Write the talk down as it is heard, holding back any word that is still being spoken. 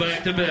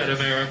Back to bed,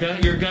 America.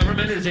 Your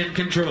government is in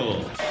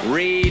control.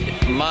 Read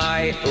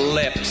my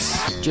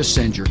lips. Just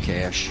send your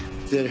cash.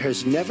 There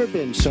has never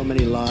been so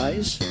many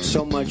lies,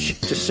 so much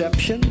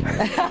deception.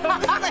 Doesn't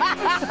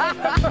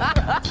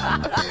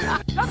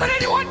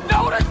anyone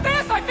notice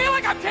this? I feel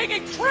like I'm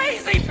taking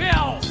crazy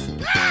pills.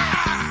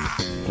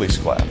 Please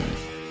clap.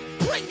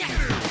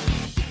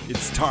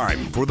 It's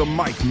time for the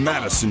Mike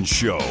Madison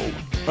Show,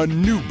 a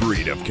new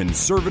breed of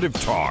conservative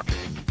talk.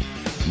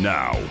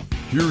 Now,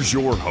 here's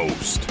your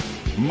host,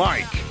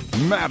 Mike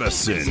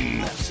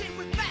Madison.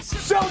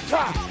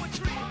 Showtime.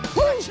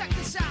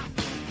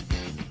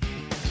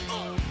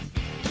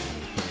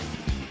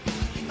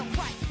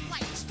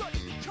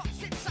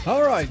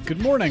 All right,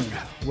 good morning.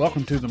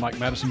 Welcome to the Mike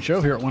Madison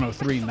Show here at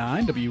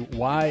 103.9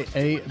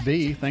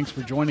 WYAB. Thanks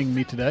for joining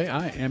me today.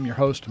 I am your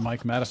host,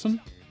 Mike Madison.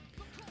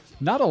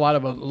 Not a lot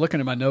of, looking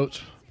at my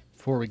notes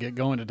before we get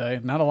going today,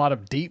 not a lot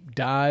of deep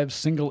dive,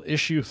 single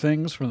issue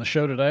things from the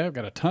show today. I've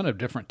got a ton of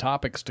different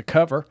topics to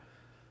cover.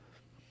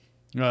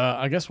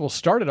 I guess we'll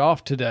start it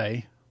off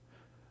today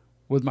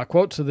with my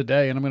quotes of the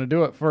day, and I'm going to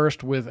do it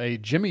first with a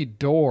Jimmy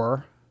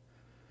Dore,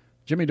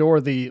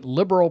 the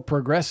liberal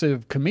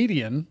progressive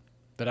comedian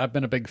that I've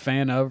been a big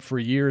fan of for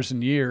years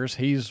and years.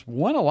 He's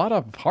won a lot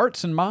of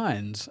hearts and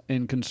minds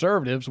in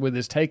conservatives with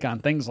his take on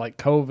things like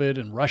COVID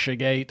and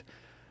Russiagate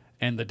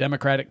and the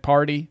Democratic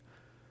Party.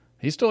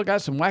 He's still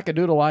got some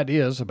wackadoodle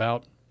ideas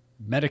about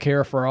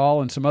Medicare for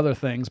all and some other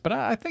things, but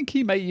I think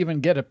he may even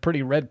get a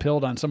pretty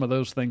red-pilled on some of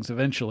those things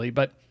eventually.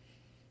 But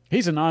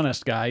he's an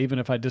honest guy, even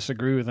if I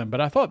disagree with him. But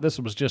I thought this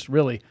was just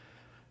really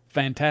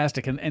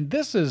fantastic. And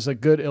this is a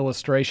good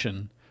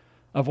illustration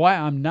of why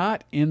I'm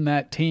not in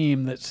that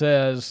team that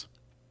says,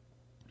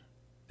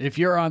 if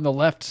you're on the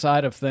left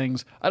side of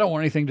things, I don't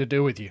want anything to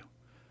do with you.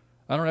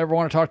 I don't ever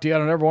want to talk to you. I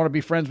don't ever want to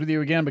be friends with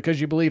you again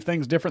because you believe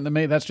things different than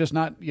me. That's just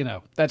not,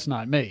 that's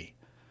not me.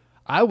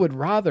 I would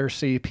rather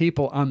see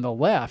people on the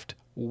left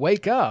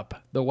wake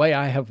up the way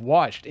I have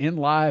watched in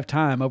live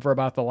time over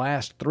about the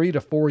last 3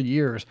 to 4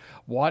 years,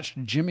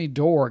 watched Jimmy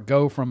Dore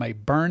go from a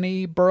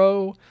Bernie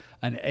bro,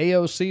 an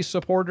AOC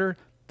supporter,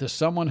 to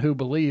someone who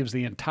believes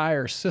the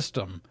entire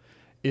system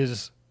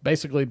is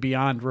basically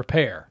beyond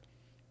repair.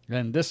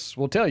 And this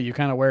will tell you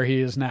kind of where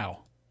he is now.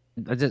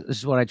 This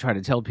is what I try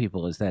to tell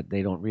people, is that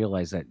they don't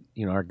realize that,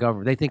 our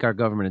government, they think our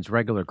government is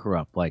regular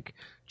corrupt, like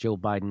Joe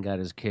Biden got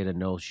his kid a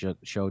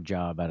no-show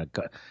job at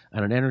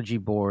an energy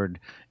board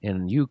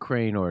in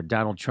Ukraine, or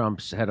Donald Trump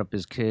set up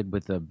his kid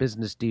with a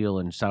business deal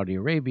in Saudi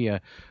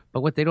Arabia.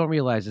 But what they don't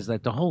realize is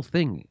that the whole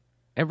thing,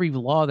 every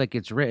law that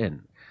gets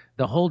written,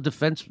 the whole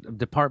Defense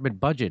Department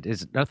budget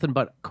is nothing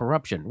but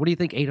corruption. What do you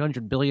think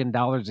 $800 billion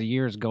a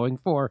year is going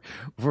for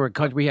a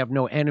country? We have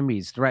no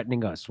enemies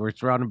threatening us. We're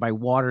surrounded by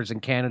waters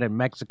in Canada and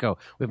Mexico.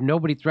 We have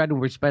nobody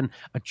threatening. We spend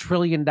 $1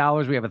 trillion.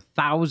 We have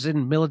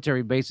 1,000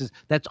 military bases.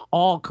 That's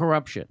all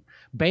corruption.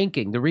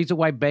 Banking, the reason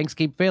why banks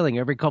keep failing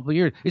every couple of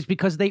years is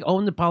because they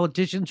own the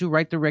politicians who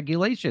write the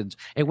regulations.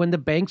 And when the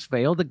banks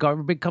fail, the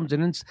government comes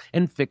in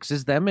and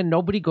fixes them, and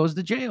nobody goes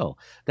to jail.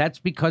 That's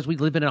because we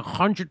live in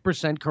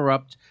 100%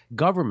 corrupt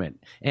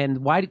government. And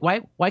why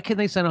can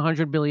they send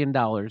 $100 billion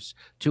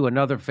to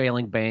another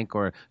failing bank,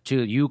 or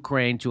to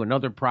Ukraine, to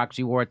another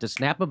proxy war at the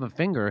snap of a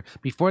finger,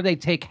 before they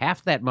take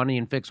half that money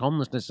and fix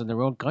homelessness in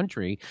their own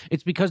country?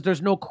 It's because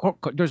there's no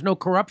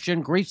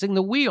corruption greasing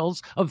the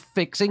wheels of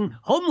fixing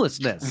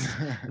homelessness.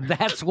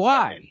 That's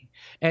why.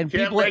 And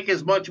Can't make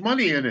as much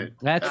money in it.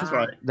 That's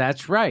right.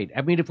 That's right.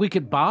 I mean, if we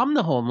could bomb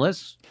the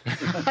homeless,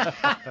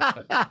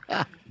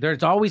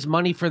 there's always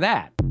money for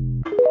that.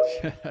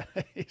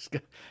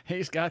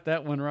 He's got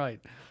that one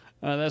right.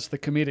 That's the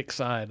comedic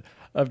side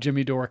of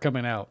Jimmy Dore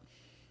coming out.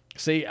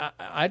 See,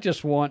 I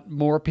just want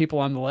more people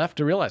on the left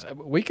to realize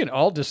we can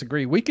all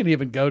disagree. We can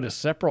even go to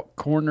separate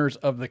corners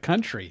of the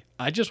country.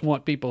 I just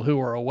want people who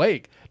are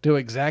awake to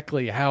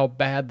exactly how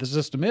bad the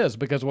system is,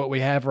 because what we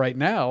have right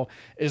now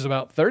is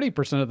about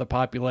 30% of the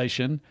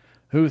population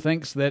who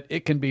thinks that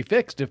it can be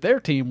fixed if their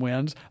team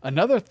wins,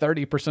 another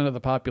 30% of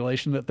the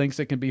population that thinks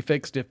it can be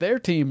fixed if their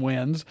team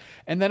wins,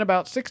 and then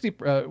about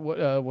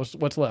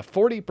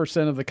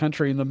 40% of the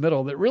country in the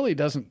middle that really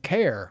doesn't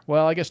care.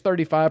 Well, I guess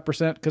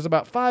 35%, because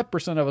about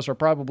 5% of us are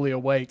probably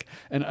awake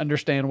and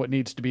understand what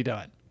needs to be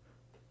done.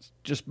 It's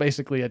just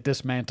basically a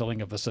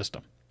dismantling of the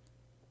system.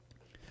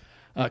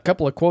 A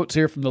couple of quotes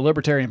here from the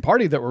Libertarian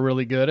Party that were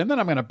really good, and then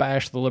I'm going to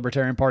bash the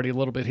Libertarian Party a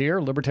little bit here.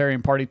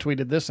 Libertarian Party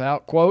tweeted this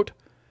out, quote,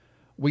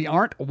 "We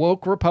aren't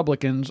woke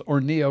Republicans or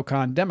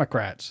neocon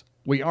Democrats.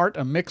 We aren't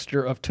a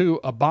mixture of two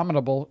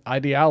abominable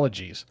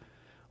ideologies.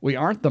 We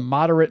aren't the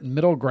moderate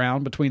middle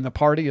ground between the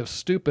party of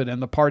stupid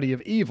and the party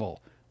of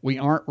evil. We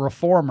aren't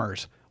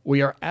reformers.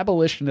 We are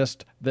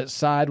abolitionists that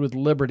side with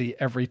liberty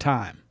every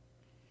time."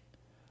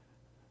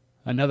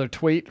 Another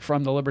tweet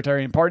from the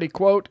Libertarian Party,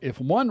 quote, "If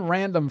one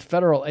random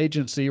federal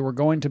agency were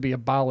going to be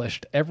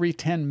abolished every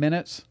 10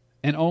 minutes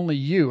and only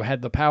you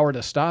had the power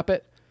to stop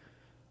it,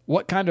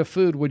 what kind of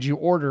food would you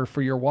order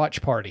for your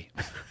watch party?"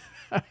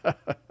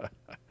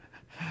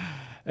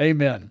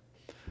 Amen.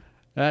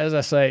 As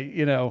I say,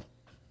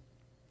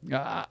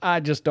 I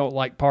just don't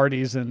like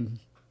parties, and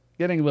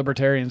getting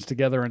libertarians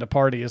together in a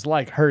party is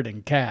like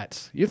herding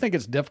cats. You think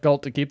it's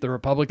difficult to keep the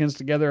Republicans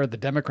together or the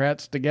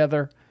Democrats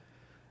together?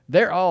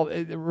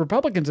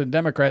 Republicans and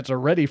Democrats are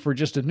ready for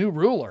just a new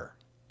ruler.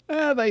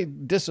 They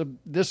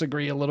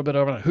disagree a little bit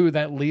over who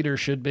that leader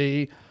should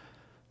be,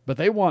 but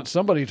they want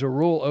somebody to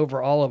rule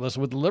over all of us.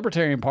 With the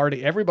Libertarian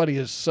Party, everybody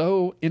is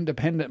so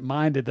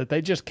independent-minded that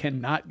they just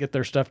cannot get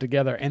their stuff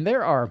together. And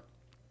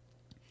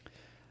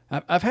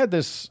I've had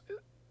this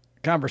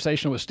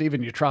conversation with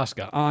Stephen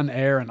Utroska on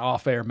air and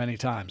off air many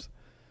times.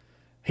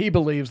 He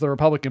believes the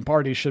Republican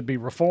Party should be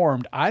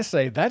reformed. I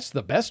say that's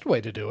the best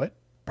way to do it,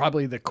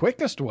 probably the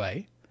quickest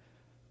way.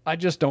 I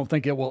just don't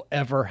think it will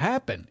ever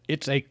happen.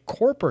 It's a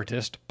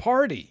corporatist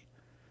party.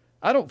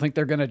 I don't think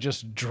they're going to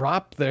just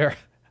drop their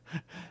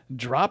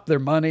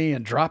money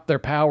and drop their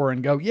power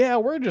and go, yeah,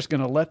 we're just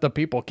going to let the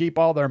people keep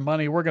all their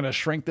money. We're going to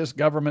shrink this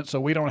government so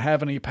we don't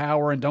have any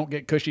power and don't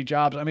get cushy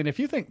jobs. I mean, if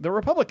you think the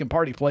Republican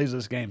Party plays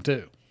this game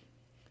too.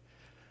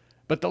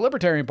 But the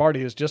Libertarian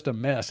Party is just a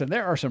mess. And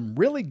there are some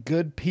really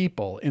good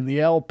people in the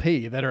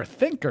LP that are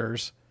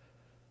thinkers,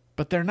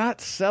 but they're not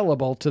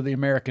sellable to the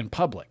American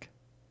public.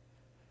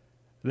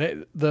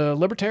 The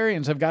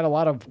Libertarians have got a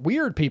lot of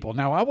weird people.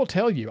 Now, I will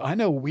tell you, I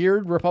know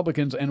weird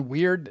Republicans and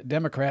weird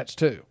Democrats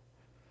too.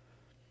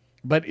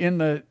 But in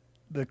the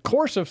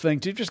course of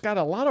things, you've just got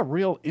a lot of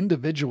real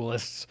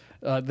individualists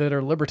that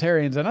are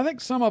libertarians. And I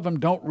think some of them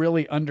don't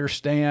really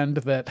understand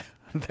that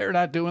they're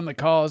not doing the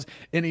cause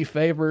any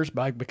favors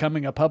by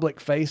becoming a public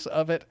face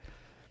of it.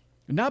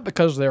 Not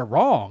because they're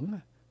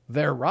wrong,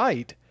 they're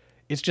right.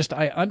 It's just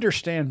I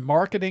understand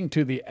marketing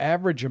to the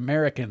average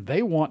American.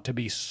 They want to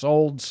be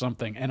sold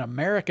something, and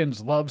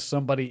Americans love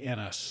somebody in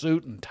a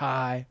suit and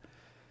tie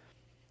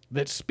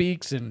that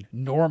speaks in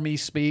normie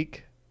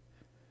speak.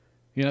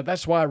 You know,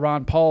 that's why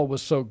Ron Paul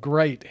was so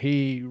great.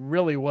 He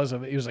really was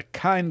he was a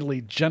kindly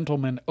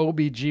gentleman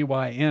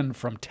OBGYN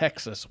from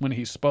Texas when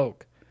he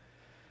spoke.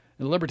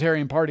 The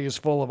Libertarian Party is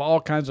full of all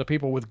kinds of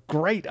people with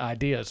great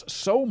ideas,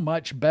 so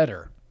much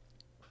better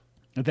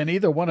than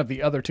either one of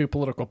the other two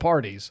political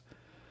parties.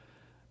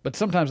 But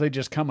sometimes they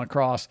just come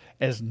across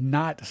as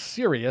not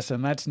serious,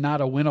 and that's not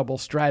a winnable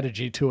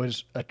strategy to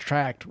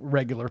attract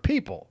regular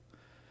people.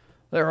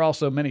 There are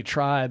also many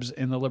tribes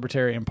in the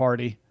Libertarian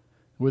Party,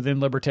 within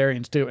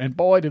libertarians too, and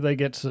boy, do they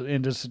get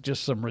into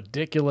just some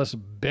ridiculous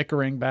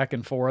bickering back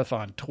and forth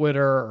on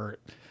Twitter or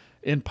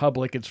in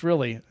public. It's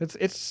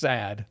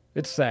sad.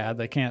 It's sad.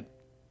 They can't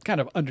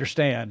kind of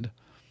understand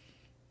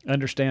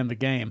the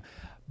game,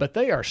 but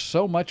they are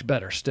so much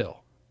better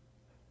still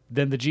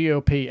than the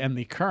GOP and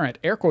the current,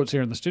 air quotes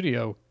here in the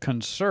studio,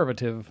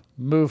 conservative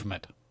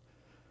movement.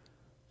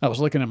 I was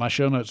looking at my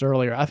show notes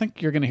earlier. I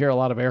think you're going to hear a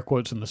lot of air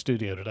quotes in the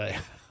studio today.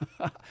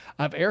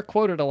 I've air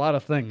quoted a lot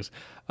of things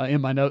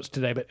in my notes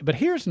today, but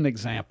here's an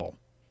example.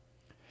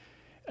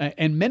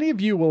 And many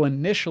of you will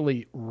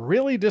initially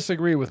really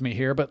disagree with me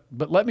here, but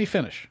let me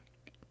finish.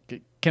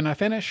 Can I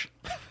finish?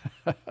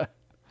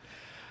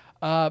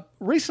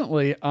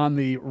 Recently on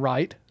the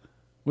right,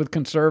 with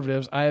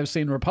conservatives, I have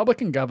seen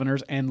Republican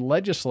governors and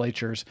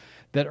legislatures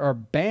that are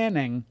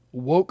banning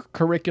woke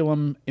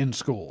curriculum in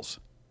schools.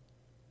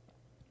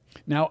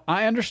 Now,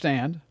 I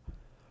understand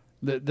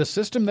that the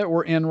system that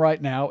we're in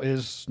right now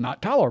is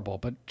not tolerable,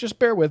 but just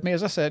bear with me.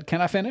 As I said, can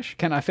I finish?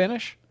 Can I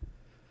finish?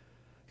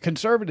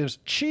 Conservatives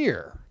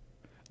cheer.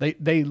 They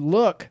say,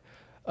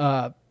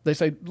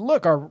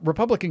 look, our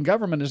Republican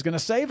government is going to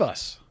save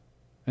us.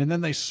 And then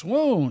they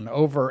swoon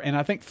over, and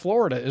I think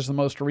Florida is the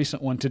most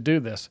recent one to do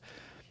this.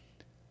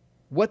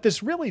 What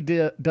this really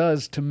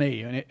does to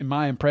me, and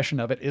my impression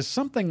of it, is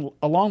something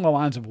along the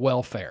lines of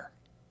welfare.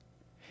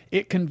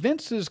 It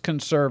convinces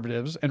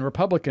conservatives and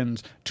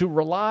Republicans to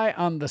rely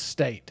on the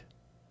state.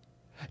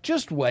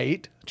 Just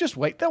wait.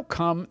 They'll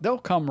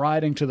come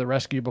riding to the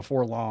rescue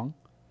before long.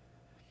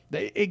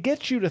 It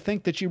gets you to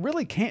think that you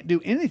really can't do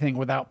anything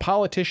without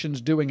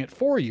politicians doing it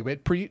for you.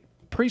 It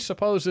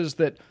presupposes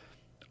that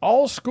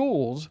all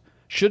schools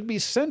should be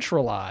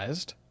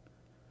centralized,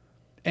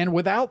 and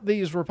without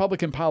these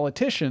Republican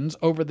politicians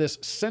over this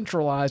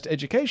centralized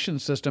education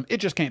system, it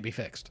just can't be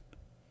fixed.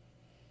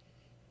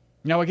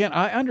 Now, again,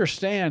 I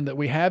understand that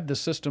we have the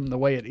system the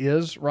way it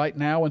is right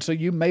now, and so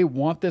you may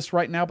want this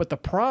right now, but the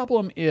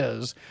problem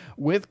is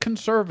with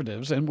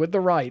conservatives and with the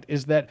right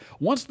is that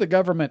once the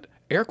government,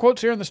 air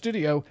quotes here in the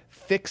studio,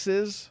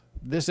 fixes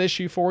this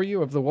issue for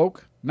you of the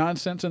woke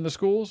nonsense in the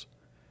schools,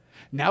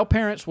 now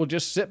parents will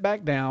just sit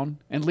back down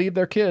and leave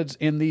their kids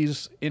in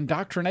these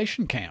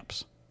indoctrination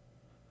camps.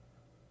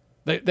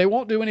 They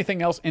won't do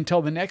anything else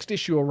until the next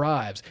issue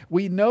arrives.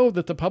 We know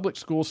that the public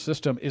school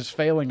system is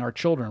failing our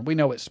children. We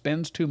know it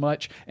spends too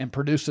much and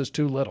produces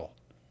too little.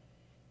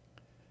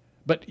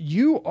 But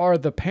you are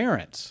the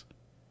parents.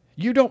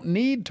 You don't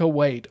need to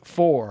wait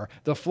for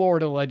the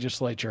Florida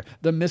legislature,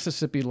 the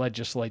Mississippi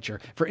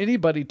legislature, for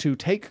anybody to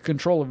take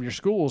control of your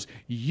schools.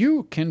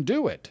 You can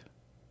do it.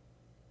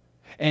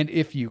 And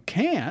if you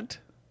can't,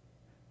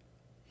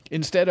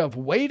 Instead of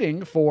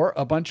waiting for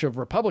a bunch of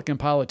Republican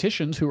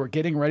politicians who are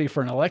getting ready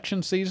for an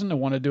election season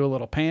and want to do a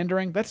little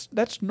pandering,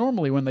 that's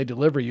normally when they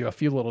deliver you a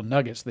few little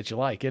nuggets that you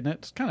like, isn't it?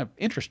 It's kind of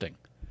interesting.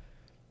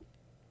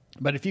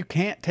 But if you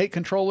can't take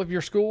control of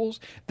your schools,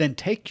 then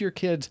take your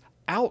kids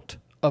out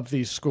of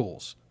these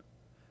schools.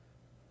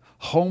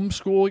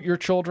 Homeschool your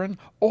children,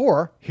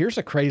 or, here's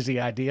a crazy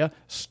idea,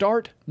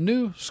 start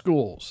new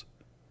schools.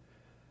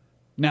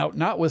 Now,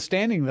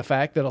 notwithstanding the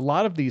fact that a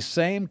lot of these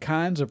same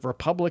kinds of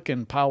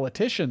Republican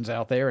politicians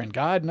out there, and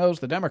God knows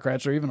the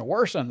Democrats are even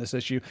worse on this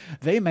issue,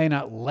 they may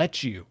not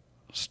let you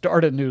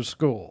start a new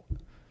school.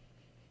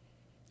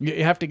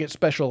 You have to get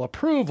special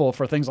approval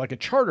for things like a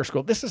charter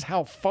school. This is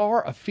how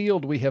far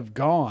afield we have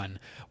gone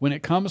when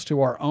it comes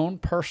to our own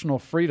personal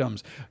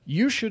freedoms.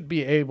 You should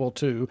be able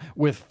to,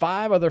 with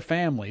 5 other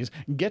families,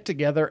 get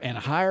together and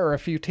hire a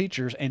few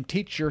teachers and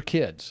teach your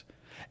kids.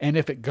 And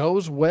if it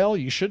goes well,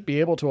 you should be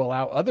able to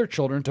allow other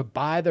children to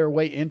buy their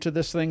way into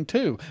this thing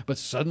too. But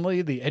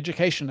suddenly the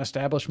education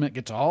establishment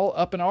gets all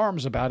up in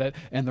arms about it,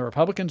 and the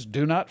Republicans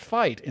do not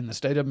fight in the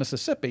state of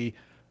Mississippi.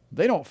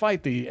 They don't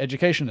fight the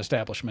education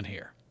establishment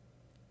here.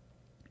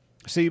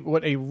 See,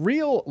 what a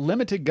real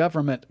limited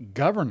government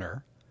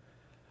governor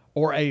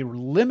or a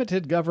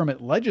limited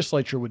government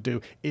legislature would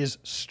do is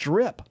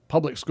strip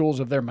public schools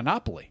of their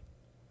monopoly.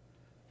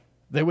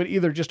 They would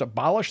either just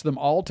abolish them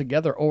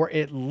altogether or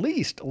at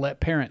least let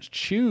parents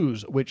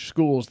choose which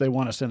schools they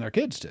want to send their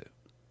kids to.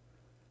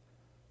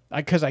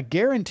 Because I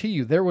guarantee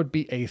you there would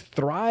be a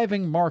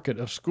thriving market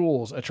of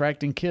schools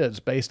attracting kids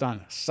based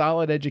on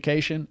solid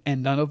education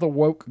and none of the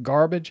woke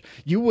garbage.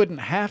 You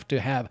wouldn't have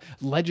to have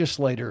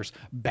legislators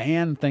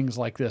ban things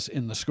like this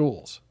in the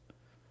schools.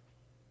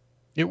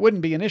 It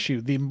wouldn't be an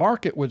issue. The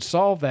market would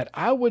solve that.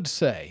 I would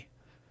say,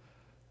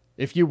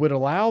 if you would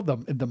allow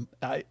them,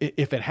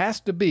 if it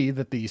has to be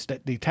that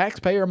the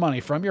taxpayer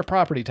money from your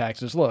property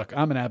taxes, look,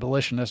 I'm an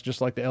abolitionist,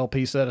 just like the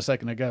LP said a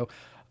second ago.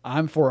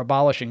 I'm for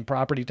abolishing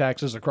property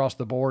taxes across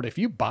the board. If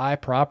you buy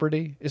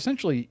property,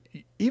 essentially,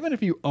 even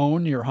if you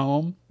own your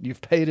home,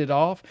 you've paid it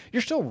off,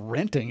 you're still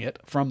renting it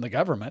from the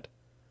government.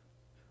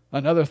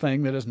 Another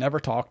thing that is never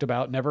talked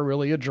about, never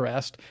really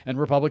addressed, and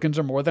Republicans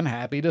are more than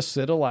happy to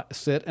sit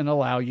and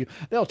allow you.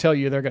 They'll tell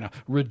you they're going to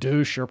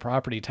reduce your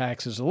property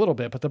taxes a little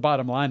bit, but the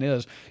bottom line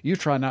is you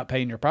try not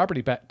paying your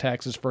property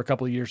taxes for a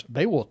couple of years,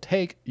 they will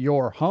take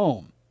your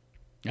home.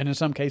 And in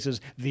some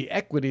cases, the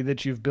equity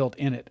that you've built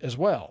in it as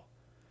well.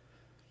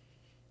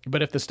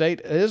 But if the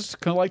state is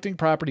collecting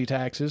property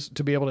taxes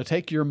to be able to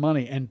take your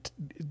money and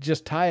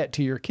just tie it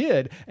to your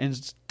kid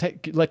and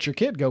let your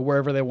kid go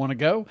wherever they want to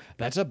go,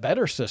 that's a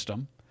better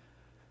system.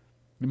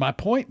 My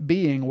point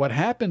being, what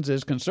happens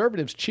is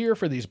conservatives cheer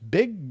for these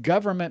big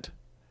government,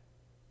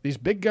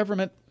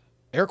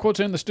 air quotes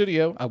in the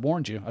studio, I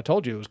warned you, I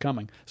told you it was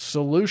coming,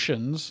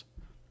 solutions.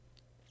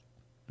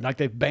 Like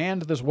they've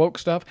banned this woke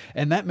stuff,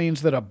 and that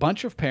means that a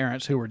bunch of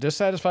parents who are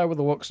dissatisfied with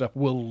the woke stuff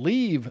will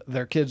leave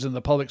their kids in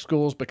the public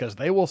schools because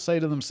they will say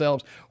to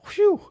themselves,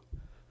 whew,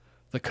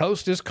 the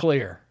coast is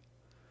clear.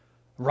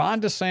 Ron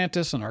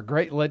DeSantis and our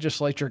great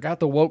legislature got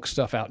the woke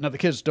stuff out. Now, the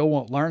kids still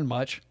won't learn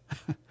much.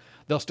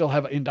 They'll still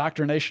have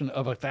indoctrination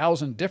of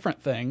 1,000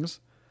 different things.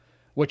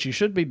 What you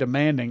should be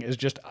demanding is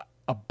just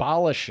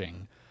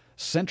abolishing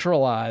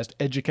centralized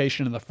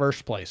education in the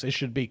first place. It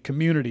should be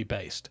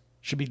community-based. It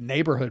should be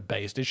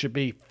neighborhood-based. It should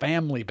be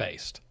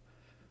family-based.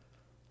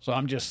 So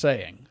I'm just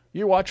saying,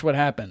 you watch what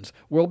happens.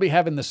 We'll be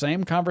having the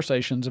same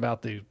conversations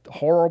about the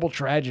horrible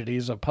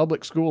tragedies of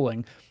public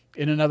schooling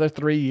in another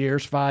 3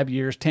 years, 5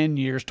 years, 10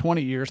 years,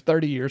 20 years,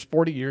 30 years,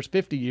 40 years,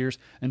 50 years,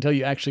 until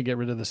you actually get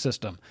rid of the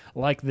system.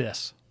 Like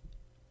this.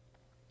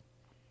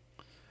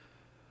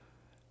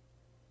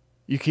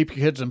 You keep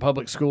your kids in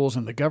public schools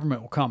and the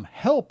government will come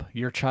help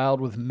your child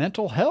with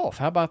mental health.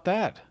 How about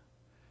that?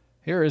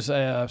 Here is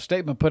a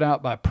statement put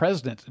out by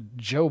President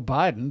Joe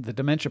Biden, the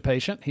dementia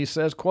patient. He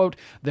says, quote,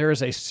 "There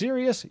is a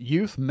serious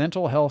youth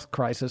mental health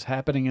crisis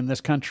happening in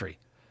this country.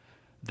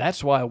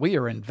 That's why we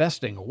are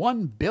investing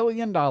 $1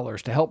 billion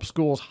to help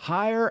schools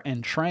hire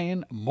and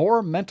train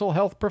more mental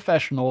health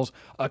professionals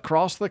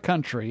across the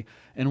country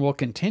and will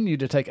continue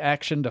to take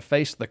action to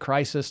face the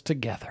crisis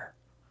together."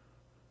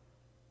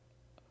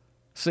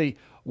 See,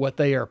 what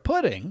they are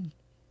putting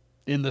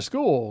in the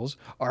schools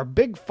are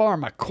big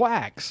pharma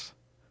quacks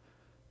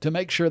to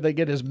make sure they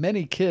get as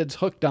many kids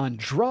hooked on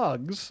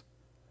drugs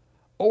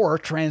or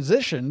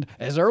transitioned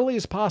as early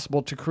as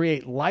possible to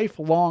create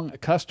lifelong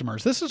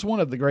customers. This is one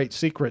of the great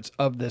secrets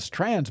of this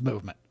trans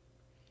movement.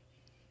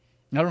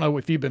 I don't know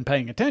if you've been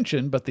paying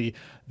attention, but the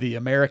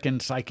American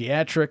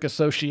Psychiatric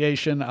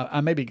Association, I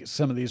may be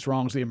some of these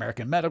wrong, the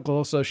American Medical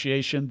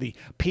Association, the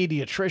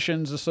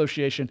Pediatricians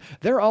Association,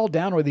 they're all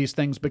down with these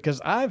things because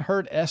I've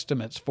heard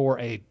estimates for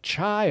a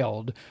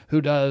child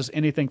who does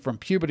anything from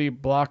puberty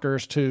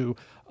blockers to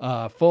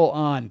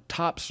full-on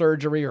top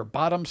surgery or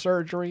bottom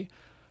surgery.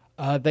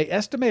 They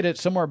estimate it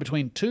somewhere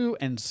between $2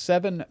 and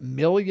 $7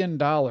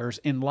 million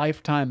in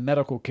lifetime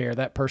medical care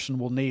that person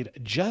will need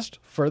just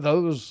for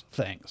those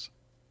things.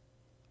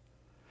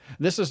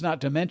 This is not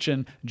to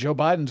mention Joe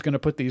Biden's going to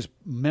put these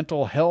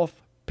mental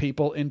health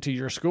people into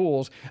your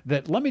schools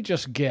that, let me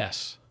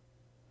guess,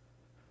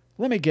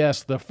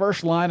 the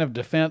first line of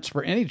defense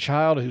for any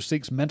child who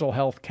seeks mental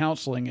health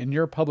counseling in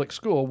your public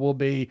school will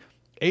be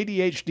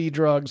ADHD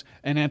drugs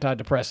and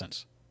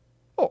antidepressants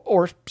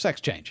or sex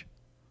change.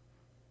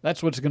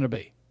 That's what it's going to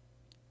be.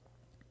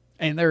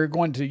 And they're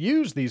going to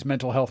use these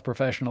mental health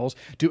professionals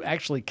to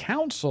actually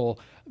counsel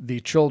the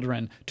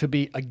children to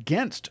be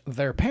against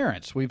their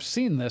parents. We've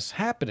seen this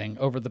happening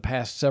over the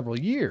past several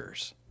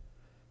years.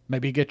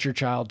 Maybe get your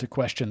child to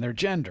question their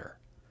gender.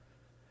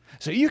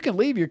 So you can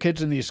leave your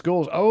kids in these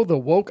schools. Oh, the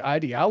woke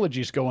ideology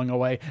is going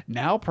away.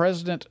 Now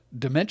President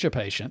Dementia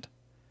Patient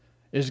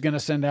is going to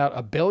send out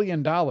 $1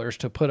 billion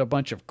to put a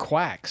bunch of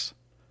quacks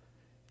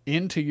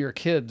into your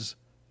kids'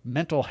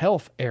 mental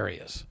health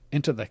areas,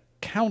 into the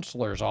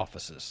counselors'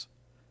 offices.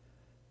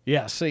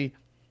 Yeah, see,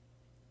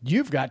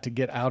 you've got to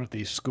get out of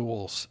these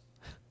schools.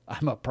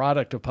 I'm a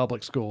product of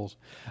public schools.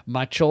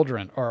 My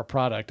children are a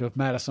product of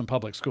Madison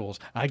Public Schools.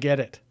 I get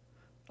it.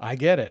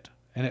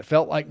 And it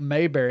felt like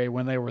Mayberry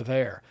when they were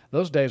there.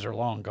 Those days are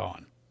long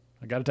gone.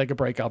 I got to take a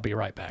break. I'll be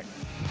right back.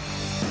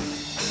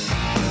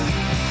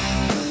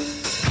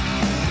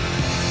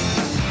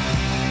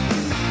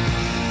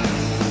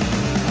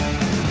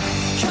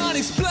 Can't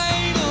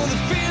explain all the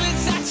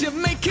feelings that you're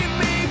making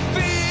me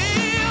feel.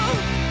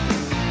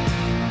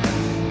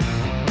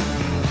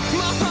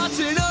 My heart's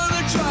in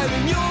overdrive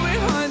and you're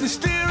behind the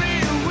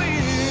steering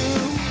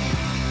wheel.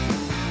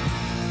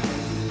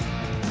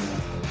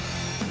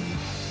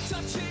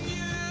 Touching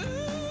you.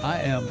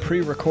 I am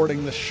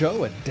pre-recording this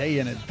show a day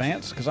in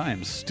advance because I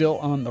am still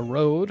on the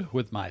road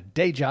with my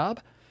day job.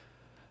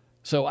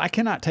 So I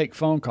cannot take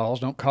phone calls.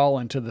 Don't call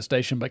into the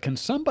station, but can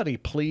somebody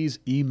please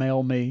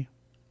email me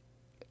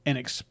and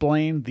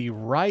explain the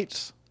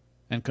right's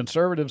and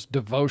conservatives'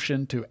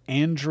 devotion to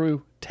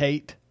Andrew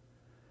Tate?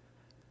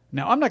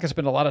 Now, I'm not going to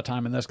spend a lot of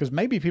time in this because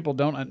maybe people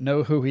don't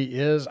know who he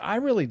is. I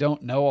really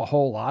don't know a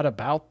whole lot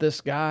about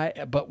this guy,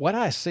 but what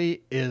I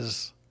see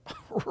is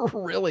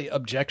really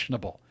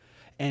objectionable.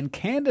 And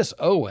Candace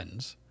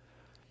Owens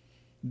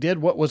did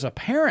what was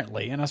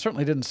apparently, and I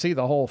certainly didn't see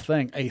the whole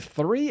thing, a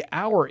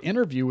 3-hour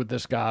interview with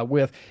this guy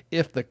with,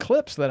 if the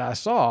clips that I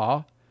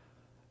saw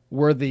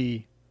were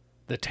the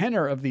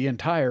tenor of the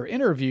entire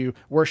interview,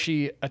 where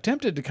she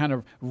attempted to kind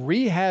of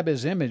rehab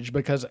his image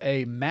because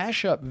a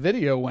mashup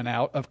video went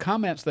out of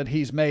comments that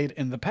he's made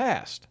in the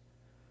past.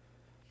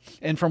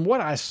 And from what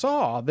I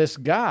saw, this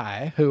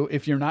guy, who,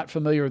 if you're not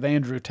familiar with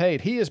Andrew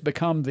Tate, he has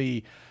become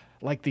the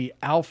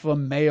alpha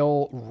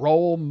male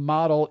role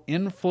model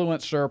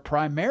influencer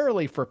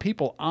primarily for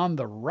people on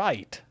the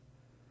right.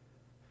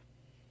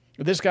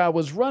 This guy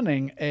was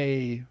running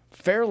a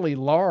fairly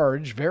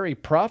large, very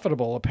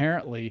profitable,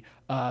 apparently,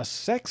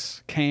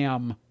 sex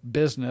cam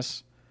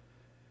business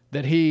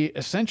that he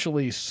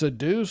essentially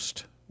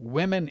seduced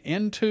women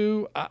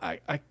into.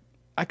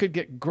 I could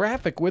get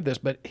graphic with this,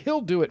 but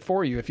he'll do it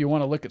for you if you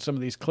want to look at some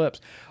of these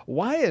clips.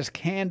 Why is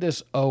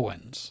Candace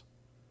Owens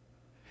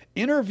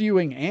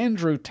interviewing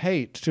Andrew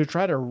Tate to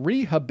try to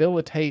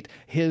rehabilitate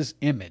his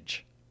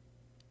image?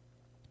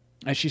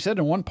 And she said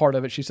in one part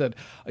of it, she said,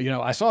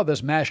 I saw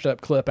this mashed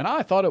up clip and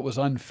I thought it was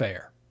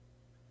unfair.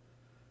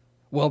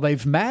 Well,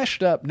 they've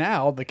mashed up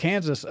now the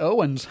Candace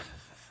Owens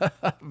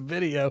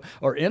video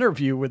or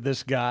interview with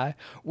this guy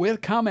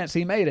with comments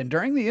he made. And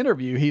during the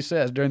interview,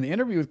 during the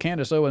interview with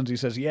Candace Owens, he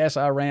says, yes,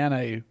 I ran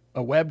a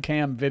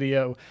webcam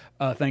video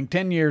thing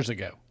 10 years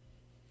ago.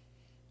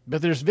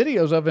 But there's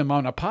videos of him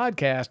on a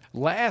podcast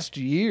last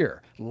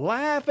year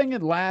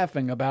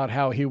laughing about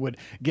how he would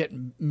get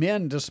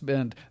men to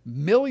spend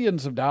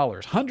millions of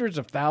dollars, hundreds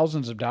of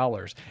thousands of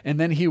dollars, and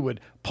then he would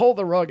pull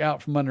the rug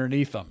out from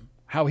underneath them.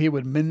 How he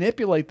would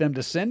manipulate them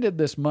to send in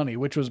this money,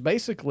 which was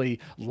basically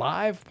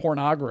live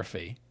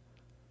pornography.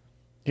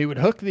 He would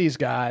hook these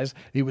guys,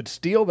 he would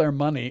steal their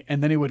money,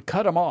 and then he would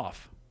cut them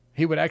off.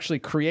 He would actually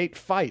create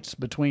fights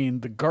between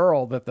the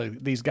girl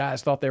that these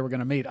guys thought they were going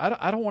to meet.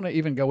 I don't want to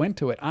even go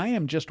into it. I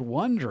am just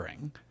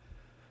wondering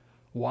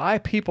why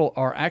people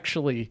are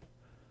actually,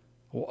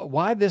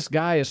 why this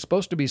guy is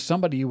supposed to be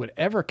somebody you would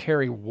ever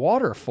carry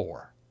water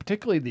for,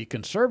 particularly the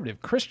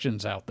conservative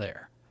Christians out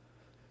there.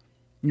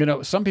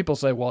 Some people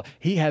say, well,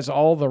 he has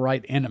all the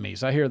right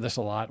enemies. I hear this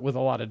a lot with a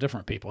lot of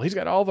different people. He's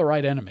got all the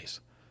right enemies.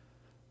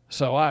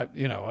 So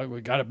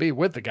we got to be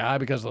with the guy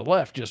because the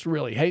left just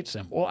really hates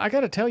him. Well, I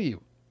got to tell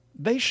you,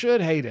 they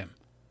should hate him.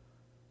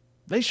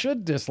 They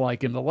should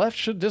dislike him. The left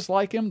should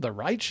dislike him. The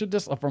right should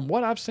dislike him. From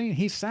what I've seen,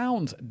 he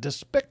sounds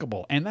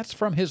despicable, and that's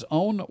from his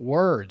own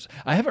words.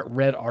 I haven't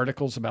read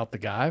articles about the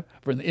guy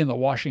in the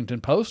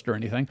Washington Post or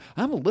anything.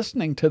 I'm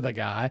listening to the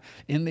guy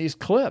in these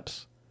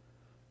clips.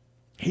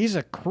 He's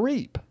a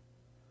creep.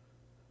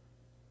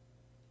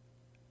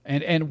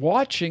 And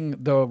watching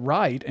the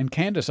right, and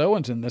Candace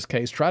Owens in this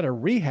case, try to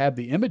rehab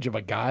the image of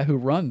a guy who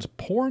runs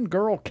porn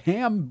girl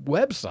cam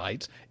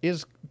websites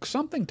is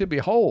something to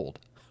behold.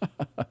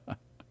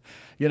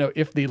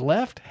 If the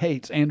left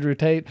hates Andrew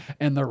Tate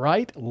and the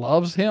right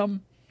loves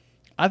him,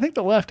 I think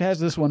the left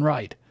has this one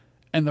right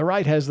and the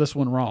right has this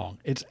one wrong.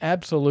 It's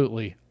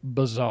absolutely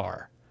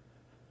bizarre.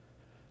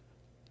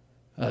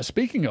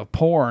 Speaking of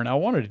porn, I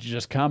wanted to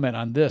just comment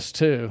on this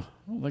too.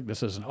 I don't think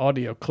this is an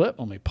audio clip.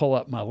 Let me pull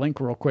up my link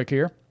real quick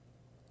here.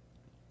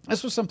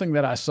 This was something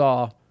that I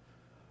saw.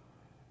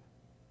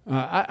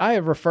 I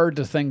have referred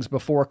to things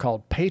before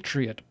called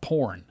Patriot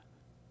Porn.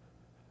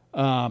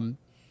 And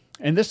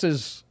this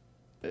is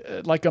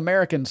like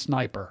American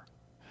Sniper.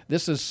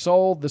 This is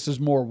sold. This is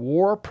more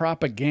war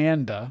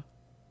propaganda.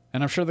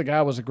 And I'm sure the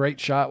guy was a great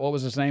shot. What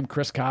was his name?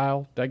 Chris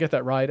Kyle. Did I get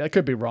that right? I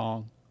could be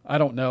wrong. I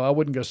don't know. I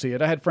wouldn't go see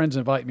it. I had friends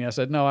invite me. I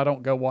said, no, I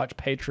don't go watch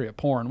Patriot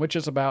Porn, which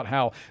is about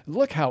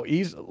look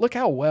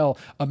how well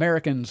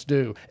Americans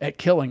do at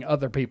killing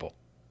other people.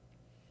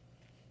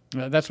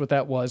 That's what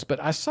that was.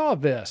 But I saw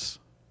this,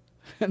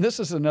 and this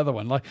is another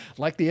one.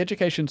 Like the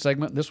education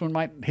segment, this one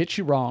might hit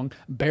you wrong.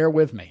 Bear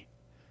with me.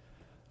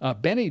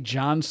 Benny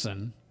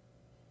Johnson,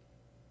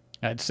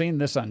 I'd seen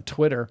this on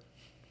Twitter.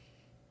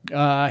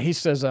 He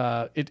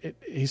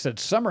said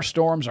summer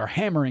storms are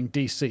hammering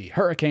D.C.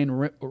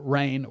 Hurricane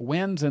rain,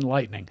 winds, and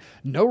lightning.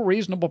 No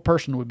reasonable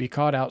person would be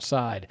caught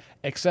outside,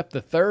 except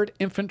the 3rd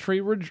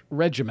Infantry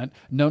Regiment,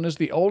 known as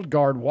the Old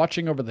Guard,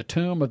 watching over the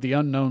tomb of the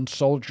unknown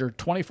soldier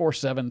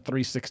 24/7,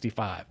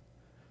 365.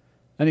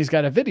 And he's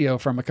got a video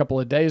from a couple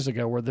of days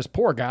ago where this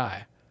poor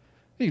guy,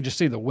 you can just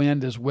see the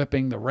wind is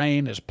whipping, the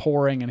rain is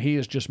pouring, and he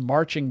is just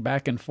marching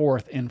back and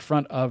forth in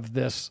front of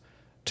this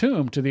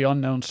tomb to the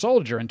unknown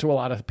soldier. And to a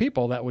lot of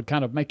people, that would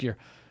kind of make your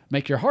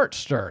heart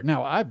stir.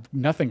 Now, I've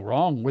nothing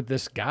wrong with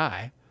this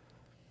guy.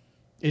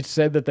 It's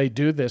said that they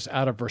do this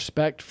out of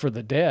respect for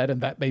the dead,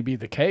 and that may be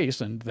the case,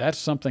 and that's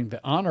something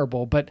that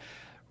honorable. But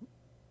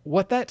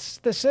what that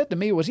said to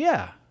me was,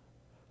 yeah,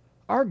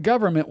 our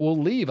government will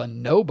leave a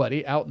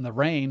nobody out in the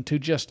rain to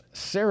just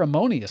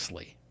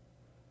ceremoniously,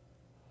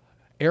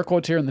 air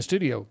quotes here in the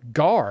studio,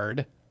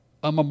 guard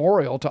a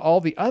memorial to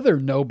all the other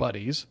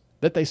nobodies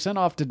that they sent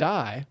off to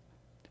die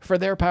for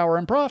their power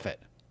and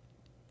profit.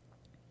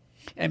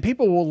 And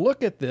people will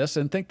look at this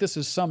and think this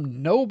is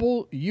some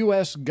noble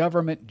U.S.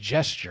 government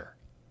gesture,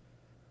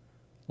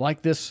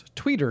 like this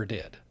tweeter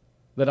did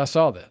that I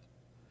saw that.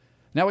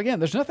 Now, again,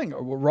 there's nothing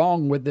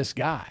wrong with this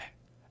guy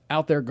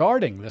out there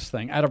guarding this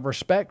thing out of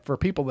respect for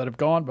people that have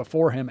gone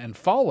before him and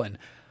fallen.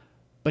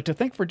 But to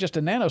think for just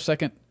a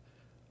nanosecond,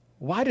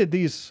 why do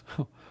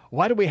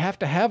we have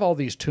to have all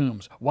these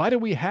tombs? Why do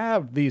we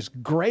have these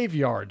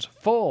graveyards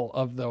full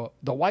of the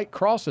white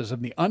crosses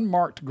and the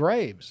unmarked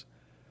graves?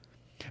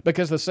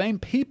 Because the same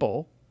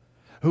people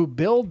who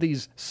build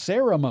these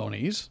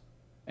ceremonies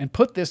and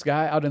put this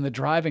guy out in the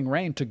driving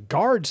rain to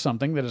guard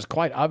something that is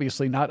quite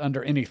obviously not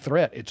under any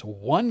threat. It's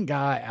one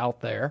guy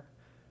out there.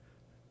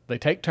 They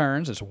take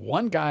turns. It's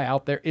one guy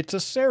out there. It's a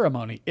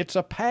ceremony. It's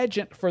a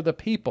pageant for the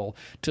people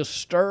to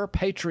stir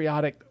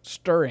patriotic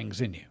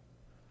stirrings in you,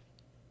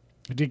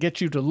 to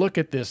get you to look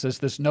at this as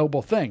this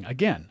noble thing.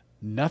 Again,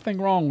 nothing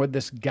wrong with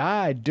this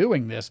guy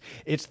doing this.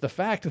 It's the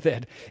fact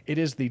that it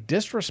is the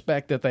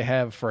disrespect that they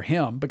have for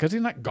him, because he's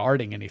not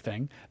guarding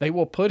anything. They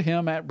will put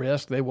him at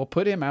risk. They will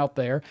put him out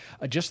there,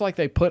 just like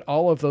they put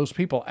all of those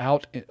people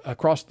out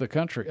across the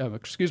country,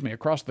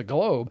 across the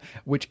globe,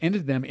 which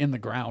ended them in the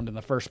ground in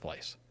the first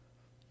place.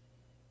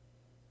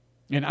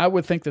 And I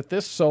would think that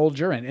this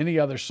soldier and any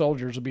other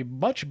soldiers would be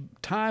much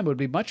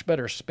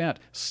better spent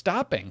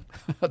stopping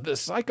the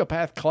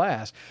psychopath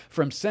class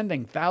from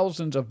sending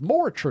thousands of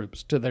more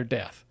troops to their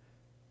death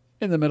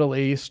in the Middle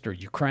East or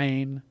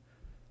Ukraine.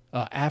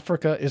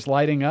 Africa is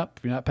lighting up,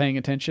 if you're not paying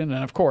attention.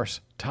 And, of course,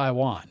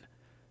 Taiwan.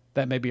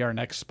 That may be our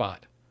next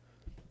spot.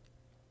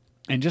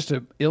 And just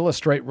to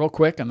illustrate real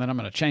quick, and then I'm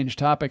going to change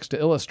topics to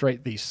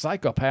illustrate the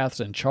psychopaths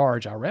in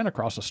charge, I ran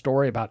across a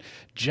story about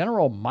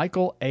General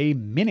Michael A.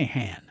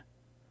 Minihan.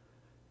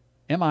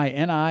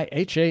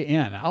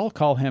 Minihan. I'll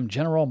call him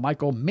General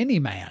Michael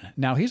Miniman.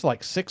 Now, he's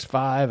like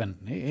 6'5",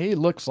 and he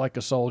looks like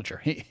a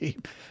soldier.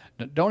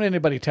 Don't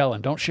anybody tell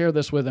him. Don't share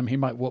this with him. He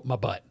might whoop my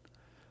butt.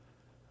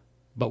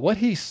 But what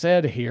he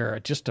said here,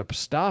 just to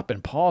stop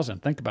and pause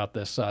and think about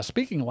this,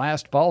 speaking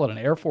last fall at an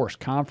Air Force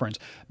conference,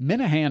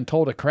 Minihan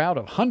told a crowd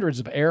of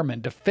hundreds of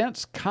airmen,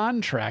 defense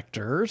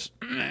contractors,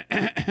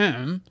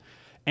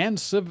 and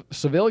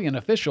civilian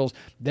officials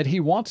that he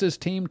wants his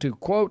team to,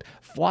 quote,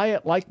 fly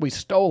it like we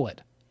stole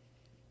it.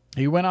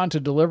 He went on to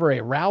deliver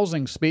a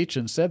rousing speech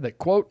and said that,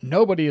 quote,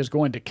 nobody is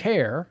going to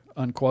care,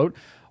 unquote,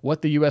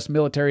 what the U.S.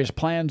 military's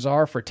plans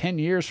are for 10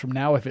 years from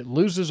now if it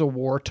loses a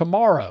war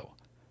tomorrow.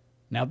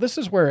 Now, this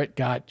is where it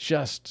got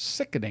just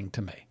sickening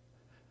to me.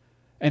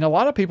 And a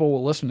lot of people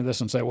will listen to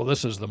this and say, well,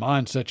 this is the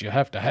mindset you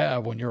have to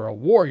have when you're a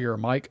warrior,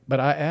 Mike.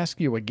 But I ask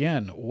you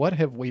again, what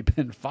have we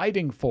been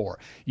fighting for?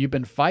 You've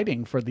been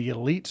fighting for the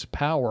elite's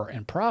power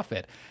and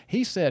profit.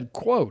 He said,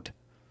 quote,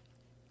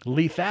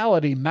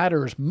 lethality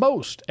matters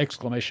most,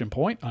 exclamation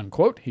point,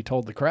 unquote. He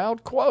told the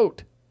crowd,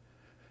 quote,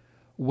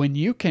 when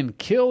you can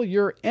kill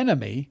your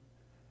enemy,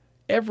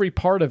 every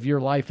part of your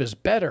life is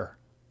better.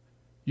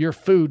 Your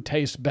food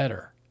tastes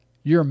better.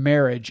 Your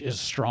marriage is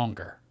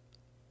stronger.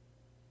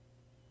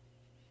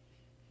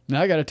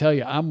 Now, I got to tell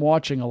you, I'm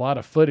watching a lot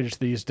of footage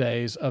these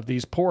days of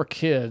these poor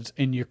kids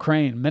in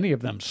Ukraine, many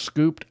of them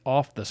scooped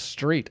off the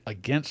street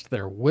against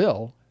their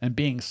will and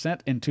being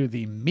sent into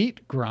the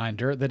meat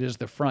grinder that is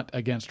the front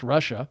against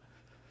Russia.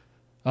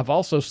 I've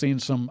also seen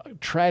some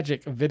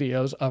tragic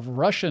videos of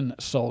Russian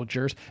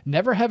soldiers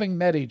never having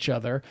met each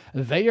other.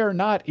 They are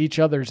not each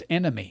other's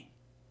enemy.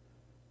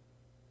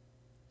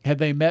 Had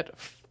they met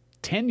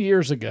 10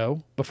 years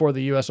ago, before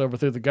the U.S.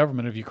 overthrew the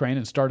government of Ukraine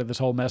and started this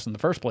whole mess in the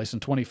first place in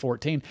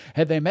 2014,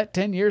 had they met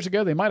 10 years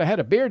ago, they might have had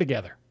a beer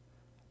together.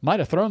 Might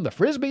have thrown the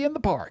Frisbee in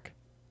the park.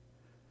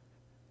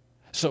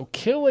 So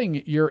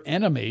killing your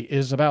enemy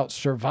is about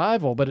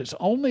survival, but it's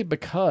only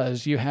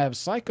because you have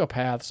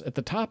psychopaths at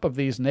the top of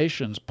these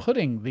nations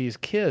putting these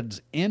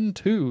kids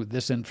into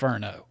this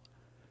inferno.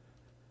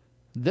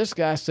 This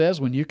guy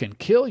says when you can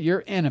kill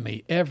your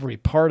enemy, every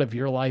part of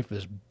your life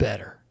is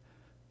better.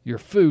 Your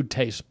food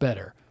tastes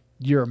better.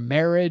 Your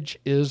marriage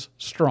is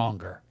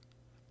stronger.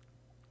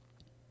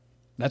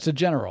 That's a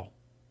general.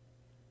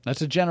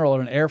 That's a general at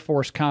an Air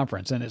Force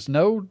conference, and it's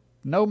no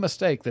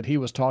mistake that he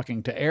was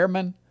talking to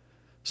airmen,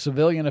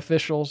 civilian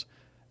officials,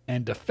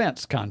 and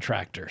defense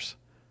contractors.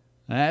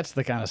 That's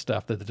the kind of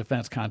stuff that the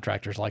defense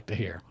contractors like to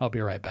hear. I'll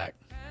be right back.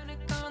 Panic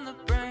on the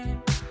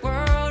brain,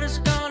 world has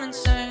gone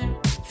insane.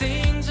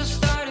 Things are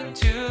starting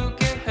to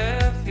get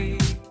heavy.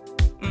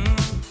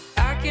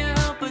 I can't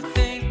help but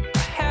think I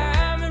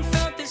haven't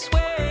felt this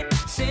way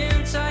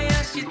since I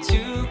asked you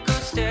to go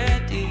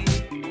steady.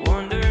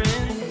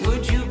 Wondering,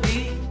 would you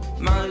be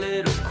my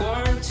little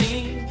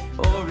quarantine,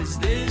 or is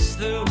this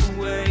the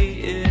way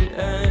it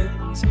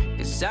ends?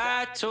 'Cause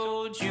I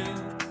told you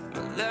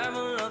my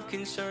level of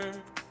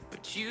concern.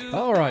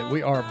 All right,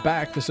 we are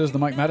back. This is the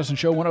Mike Madison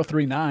Show,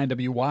 103.9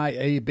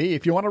 WYAB.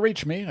 If you want to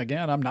reach me,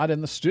 again, I'm not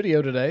in the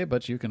studio today,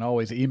 but you can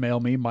always email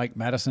me,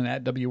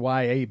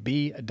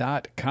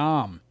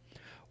 MikeMadison@WYAB.com.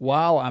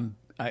 While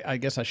I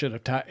guess I should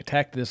have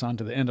tacked this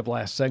onto the end of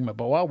last segment,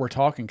 but while we're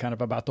talking kind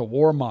of about the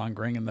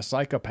warmongering and the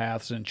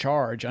psychopaths in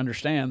charge,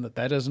 understand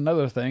that is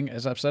another thing.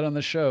 As I've said on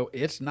the show,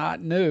 it's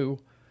not new.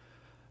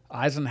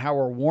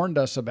 Eisenhower warned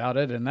us about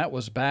it, and that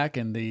was back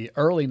in the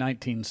early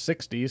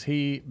 1960s,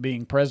 he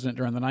being president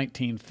during the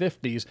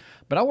 1950s.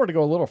 But I want to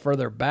go a little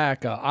further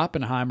back.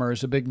 Oppenheimer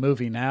is a big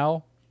movie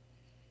now.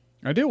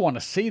 I do want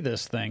to see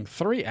this thing.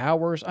 3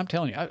 hours. I'm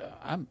telling you,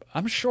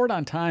 I'm short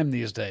on time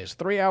these days.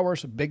 3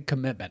 hours, big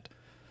commitment.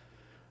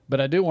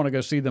 But I do want to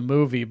go see the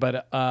movie.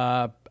 But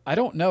I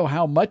don't know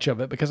how much of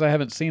it, because I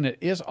haven't seen it,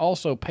 is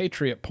also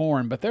Patriot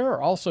Porn. But there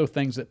are also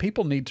things that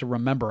people need to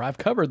remember. I've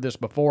covered this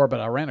before, but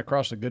I ran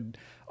across a good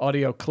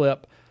audio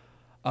clip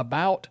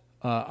about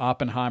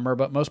Oppenheimer,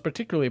 but most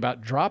particularly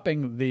about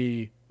dropping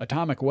the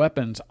atomic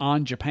weapons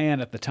on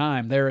Japan at the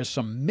time. There is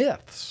some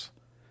myths.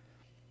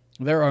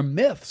 There are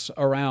myths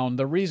around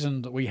the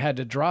reason that we had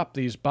to drop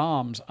these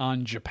bombs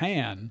on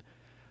Japan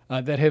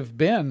that have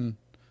been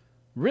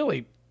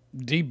really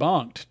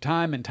debunked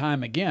time and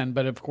time again,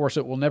 but of course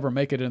it will never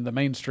make it in the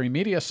mainstream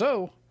media,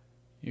 so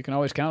you can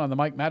always count on the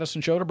Mike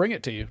Madison Show to bring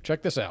it to you.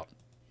 Check this out.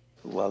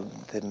 Well,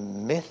 the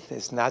myth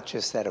is not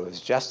just that it was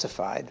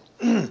justified.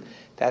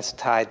 That's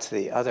tied to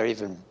the other,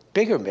 even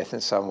bigger myth in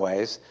some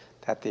ways,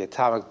 that the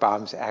atomic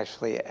bombs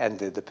actually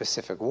ended the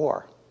Pacific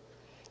War,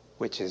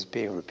 which is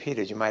being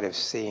repeated. You might have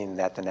seen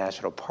that the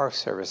National Park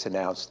Service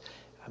announced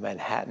a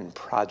Manhattan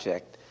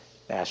Project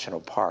National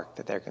Park,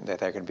 that they're going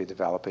to be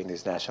developing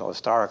these national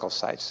historical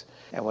sites.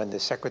 And when the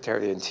Secretary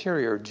of the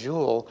Interior,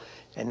 Jewel,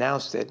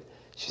 announced it,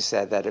 she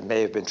said that it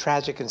may have been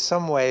tragic in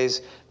some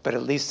ways, but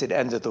at least it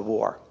ended the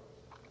war.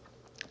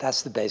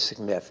 That's the basic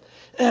myth.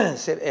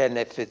 And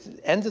if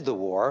it ended the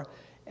war,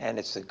 and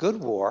it's a good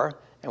war,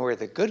 and we're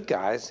the good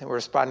guys, and we're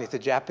responding to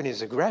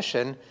Japanese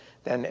aggression,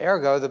 then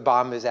ergo the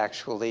bomb is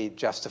actually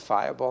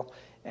justifiable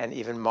and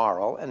even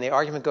moral. And the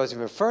argument goes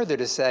even further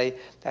to say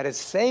that it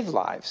saved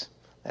lives.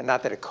 And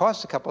not that it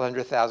cost a couple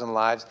 100,000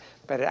 lives,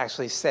 but it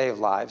actually saved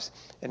lives.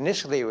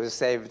 Initially, it was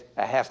saved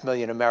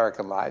 500,000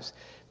 American lives.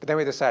 But then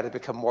we decided to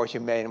become more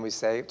humane, and we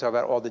talk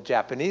about all the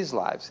Japanese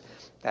lives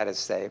that is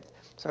saved.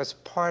 So it's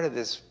part of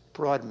this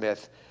broad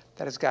myth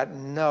that has got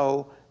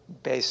no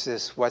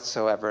basis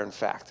whatsoever in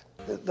fact.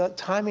 The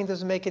timing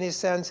doesn't make any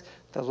sense.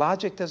 The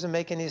logic doesn't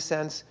make any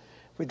sense.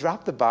 We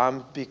dropped the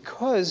bomb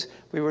because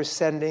we were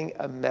sending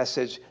a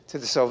message to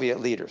the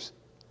Soviet leaders.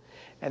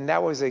 And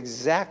that was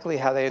exactly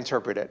how they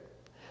interpreted it.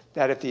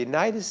 That if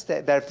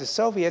the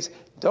Soviets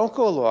don't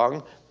go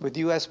along with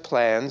U.S.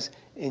 plans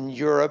in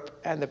Europe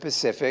and the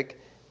Pacific,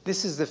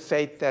 this is the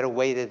fate that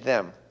awaited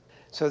them.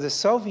 So the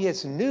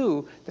Soviets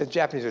knew that the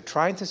Japanese were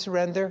trying to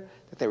surrender,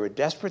 that they were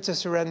desperate to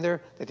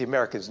surrender, that the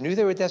Americans knew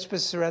they were desperate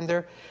to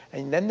surrender,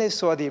 and then they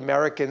saw the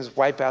Americans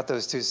wipe out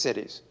those two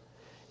cities.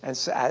 And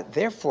so,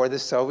 therefore, the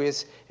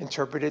Soviets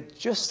interpreted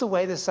just the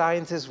way the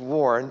scientists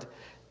warned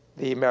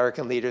the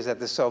American leaders that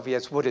the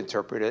Soviets would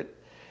interpret it.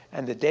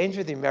 And the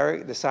danger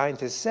the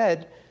scientists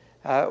said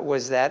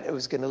was that it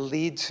was going to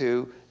lead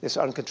to this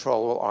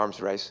uncontrollable arms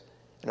race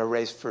and a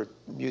race for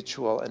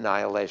mutual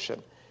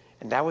annihilation.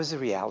 And that was the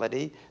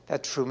reality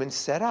that Truman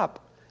set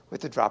up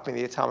with the dropping of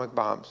the atomic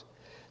bombs.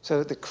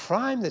 So the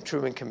crime that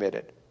Truman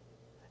committed,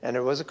 and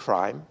it was a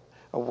crime,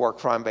 a war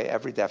crime by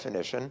every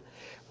definition,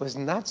 was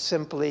not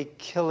simply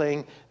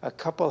killing a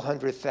couple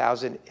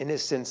 100,000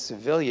 innocent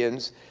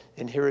civilians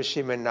in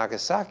Hiroshima and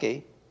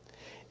Nagasaki.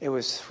 It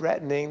was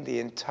threatening the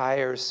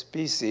entire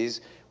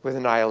species with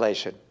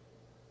annihilation.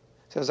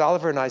 So as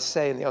Oliver and I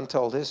say in The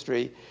Untold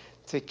History,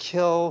 to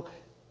kill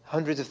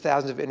hundreds of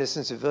thousands of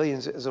innocent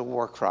civilians is a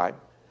war crime.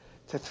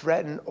 To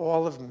threaten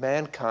all of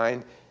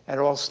mankind and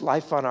all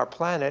life on our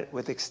planet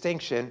with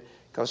extinction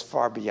goes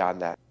far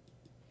beyond that.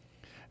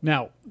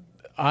 Now,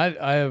 I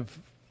have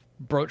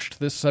broached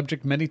this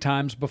subject many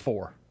times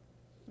before,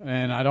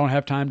 and I don't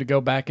have time to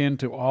go back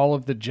into all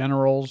of the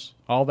generals,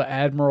 all the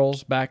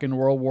admirals back in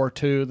World War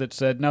II that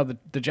said, no,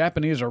 the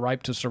Japanese are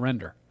ripe to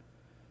surrender.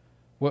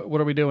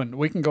 What are we doing?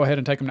 We can go ahead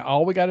and take them.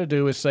 All we got to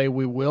do is say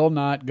we will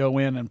not go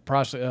in and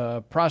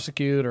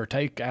prosecute or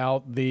take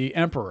out the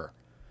emperor.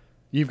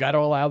 You've got to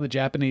allow the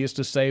Japanese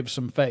to save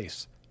some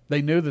face.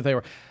 They knew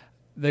that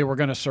they were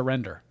going to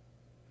surrender.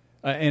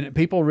 And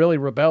people really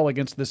rebel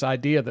against this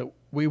idea that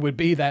we would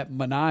be that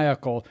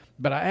maniacal.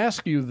 But I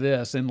ask you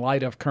this in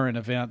light of current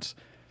events,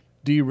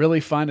 do you really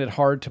find it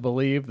hard to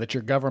believe that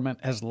your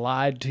government has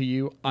lied to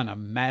you on a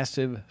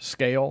massive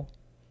scale?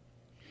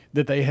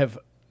 That they have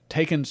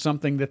taken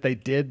something that they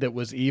did that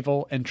was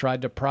evil and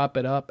tried to prop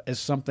it up as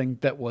something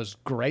that was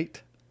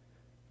great?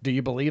 Do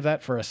you believe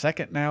that for a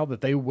second now,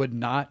 that they would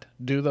not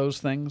do those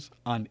things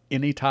on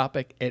any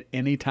topic at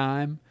any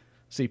time?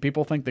 See,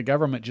 people think the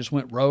government just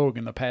went rogue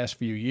in the past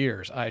few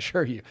years. I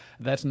assure you,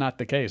 that's not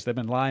the case. They've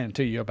been lying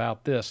to you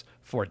about this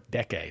for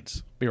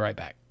decades. Be right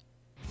back.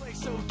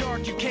 Place so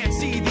dark you can't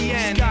see the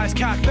end. Skies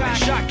cocked back,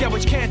 shotgun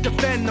which can't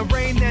defend. The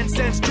rain then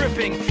sends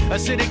dripping,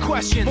 acidic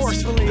questions,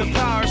 forcefully the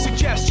power of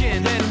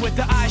suggestion. Then with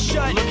the eyes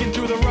shut, looking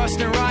through the rust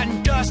and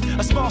rotten dust,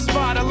 a small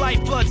spot of light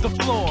floods the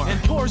floor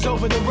and pours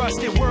over the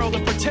rusted world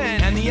of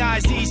pretend. And the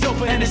eyes ease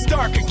open and it's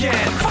dark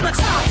again. From the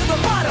top to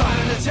the bottom,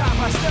 at the top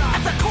I stop,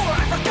 at the core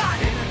I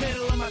forgot. In the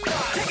middle of my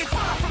thoughts, taking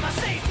far from my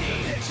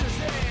safety. Pictures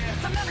there,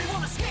 the memory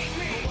won't escape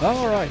me.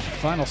 All right,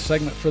 final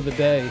segment for the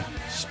day.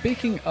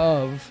 Speaking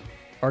of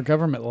our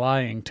government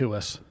lying to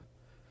us,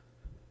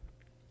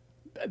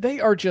 they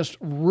are just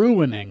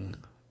ruining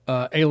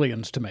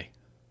aliens to me.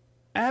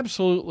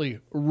 Absolutely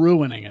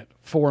ruining it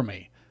for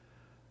me.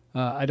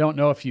 I don't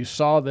know if you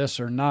saw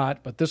this or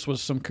not, but this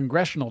was some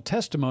congressional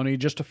testimony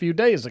just a few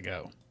days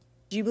ago.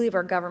 Do you believe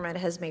our government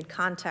has made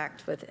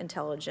contact with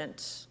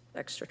intelligent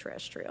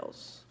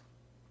extraterrestrials?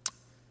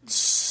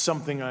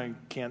 Something I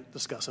can't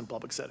discuss in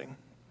public setting.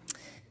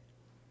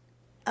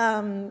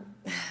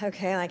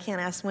 Okay, I can't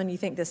ask when you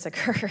think this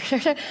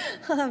occurred.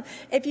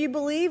 If you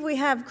believe we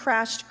have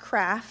crashed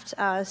craft,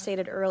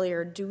 stated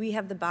earlier, do we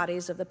have the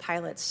bodies of the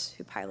pilots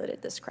who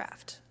piloted this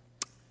craft?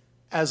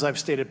 As I've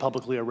stated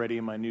publicly already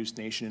in my News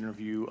Nation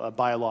interview,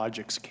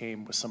 biologics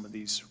came with some of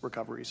these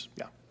recoveries,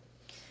 yeah.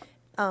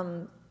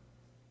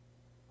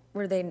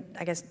 Were they,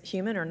 I guess,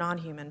 human or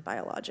non-human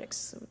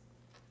biologics?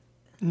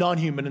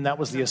 Non-human, and that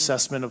was the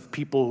assessment of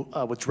people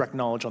with direct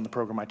knowledge on the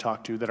program I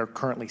talked to that are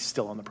currently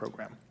still on the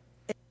program.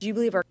 Do you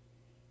believe our...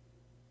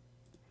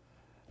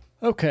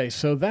 Okay,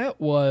 so that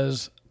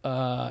was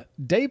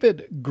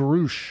David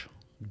Grusch,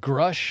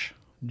 Grusch.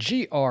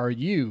 He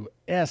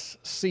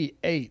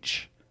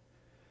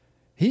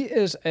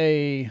is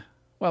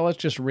well, let's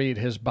just read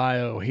his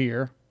bio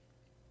here.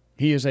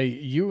 He is a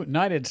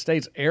United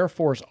States Air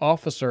Force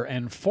officer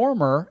and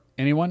former,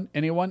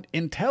 anyone,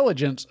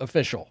 intelligence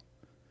official.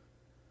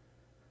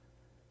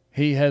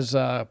 He has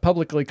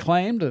publicly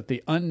claimed that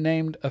the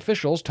unnamed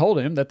officials told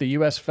him that the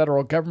U.S.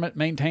 federal government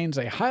maintains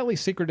a highly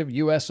secretive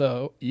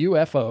UFO,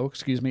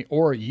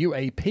 or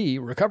UAP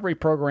recovery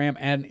program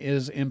and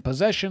is in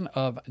possession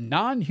of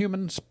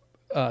non-human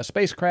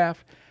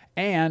spacecraft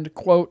and,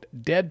 quote,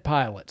 dead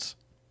pilots.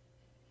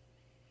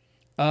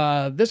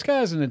 This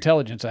guy is an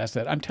intelligence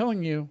asset. I'm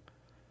telling you,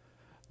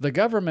 the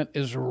government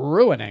is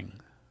ruining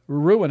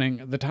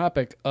the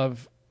topic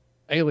of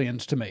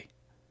aliens to me.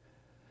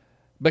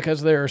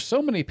 Because there are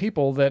so many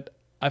people that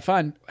I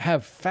find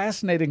have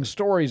fascinating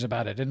stories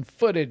about it, and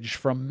footage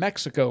from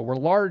Mexico where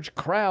large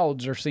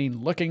crowds are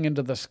seen looking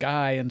into the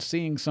sky and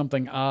seeing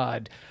something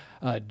odd.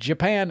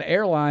 Japan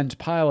Airlines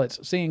pilots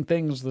seeing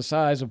things the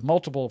size of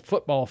multiple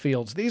football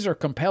fields. These are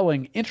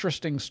compelling,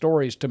 interesting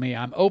stories to me.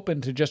 I'm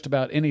open to just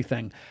about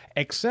anything,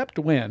 except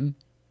when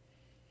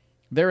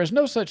there is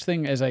no such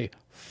thing as a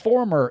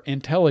former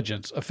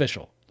intelligence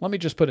official. Let me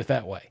just put it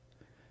that way.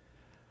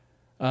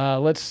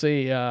 Let's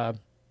see...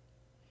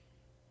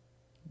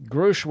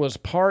 Grusch was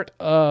part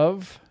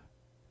of,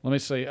 let me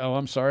see,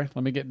 I'm sorry,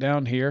 let me get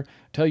down here,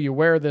 tell you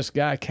where this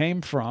guy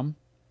came from.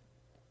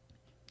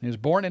 He was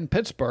born in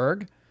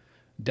Pittsburgh,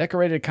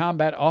 decorated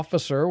combat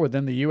officer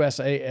within the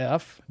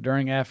USAF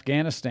during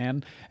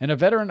Afghanistan, and a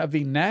veteran of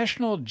the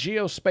National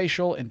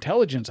Geospatial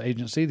Intelligence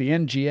Agency, the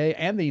NGA,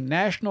 and the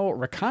National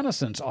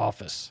Reconnaissance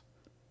Office.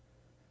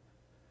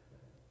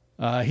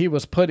 He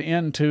was put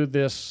into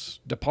this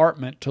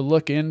department to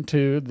look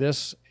into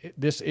this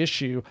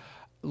issue.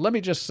 Let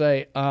me just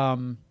say,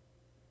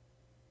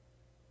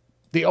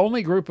 The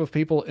only group of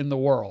people in the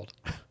world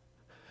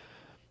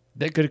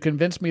that could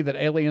convince me that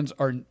aliens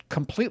are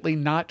completely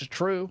not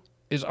true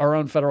is our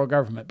own federal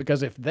government.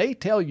 Because if they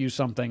tell you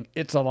something,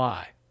 it's a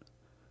lie.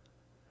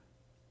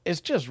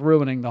 It's just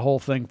ruining the whole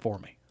thing for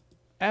me.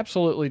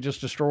 Absolutely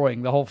just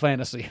destroying the whole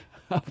fantasy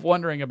of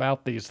wondering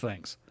about these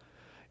things.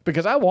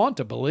 Because I want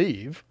to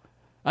believe.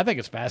 I think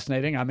it's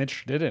fascinating. I'm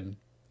interested in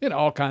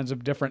all kinds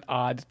of different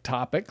odd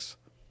topics.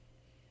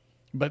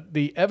 But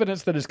the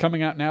evidence that is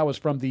coming out now is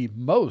from the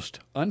most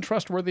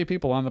untrustworthy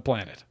people on the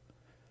planet.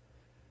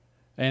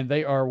 And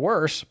they are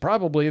worse,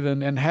 probably,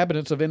 than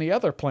inhabitants of any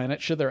other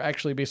planet, should there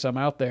actually be some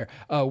out there.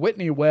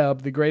 Whitney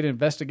Webb, the great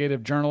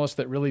investigative journalist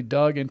that really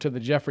dug into the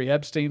Jeffrey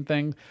Epstein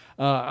thing,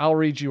 I'll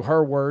read you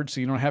her words so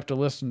you don't have to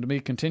listen to me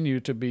continue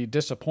to be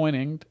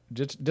disappointed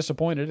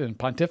and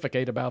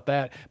pontificate about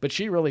that. But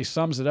she really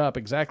sums it up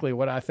exactly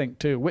what I think,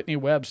 too. Whitney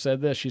Webb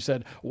said this. She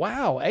said,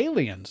 "Wow,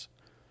 aliens.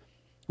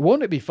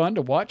 Won't it be fun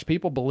to watch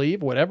people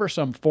believe whatever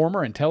some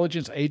former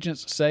intelligence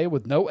agents say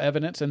with no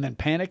evidence and then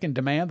panic and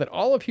demand that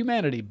all of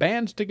humanity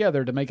bands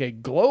together to make a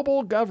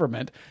global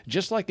government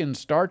just like in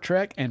Star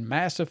Trek and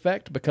Mass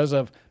Effect because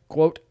of,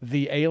 quote,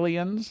 the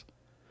aliens?"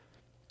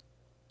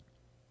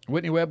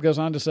 Whitney Webb goes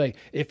on to say,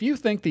 "If you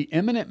think the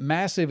imminent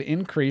massive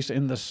increase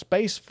in the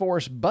Space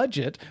Force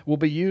budget will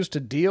be used to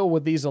deal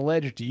with these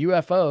alleged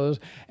UFOs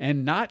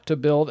and not to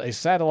build a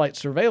satellite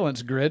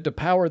surveillance grid to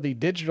power the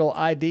digital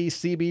ID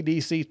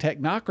CBDC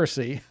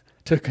technocracy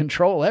to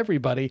control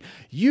everybody,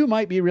 you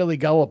might be really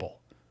gullible."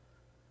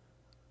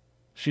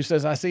 She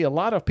says, "I see a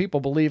lot of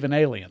people believe in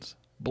aliens.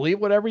 Believe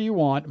whatever you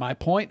want. My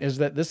point is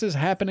that this is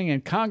happening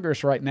in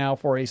Congress right now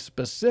for a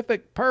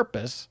specific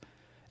purpose,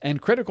 and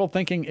critical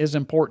thinking is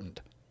important.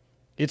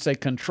 It's a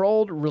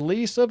controlled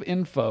release of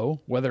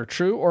info, whether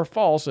true or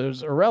false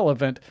is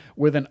irrelevant,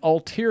 with an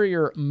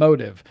ulterior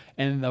motive.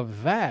 And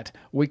of that,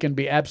 we can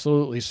be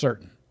absolutely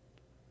certain."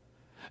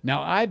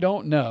 Now, I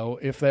don't know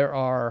if there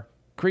are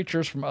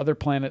creatures from other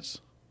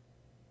planets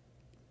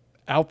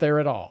out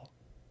there at all.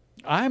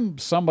 I'm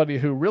somebody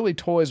who really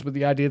toys with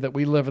the idea that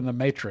we live in the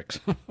Matrix.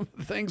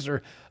 Things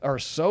are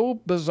so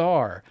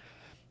bizarre.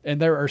 And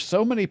there are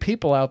so many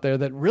people out there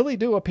that really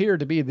do appear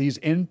to be these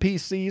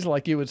NPCs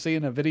like you would see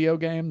in a video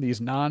game, these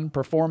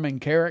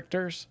non-performing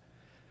characters.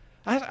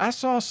 I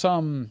saw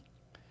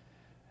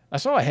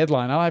a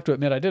headline. I'll have to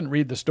admit I didn't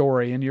read the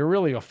story, and you're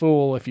really a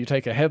fool if you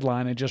take a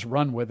headline and just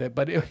run with it.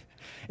 But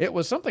it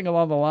was something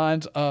along the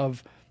lines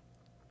of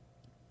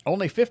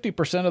only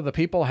 50% of the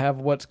people have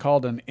what's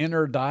called an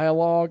inner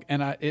dialogue,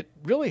 and it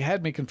really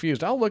had me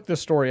confused. I'll look this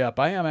story up.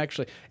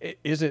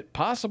 Is it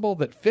possible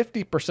that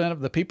 50% of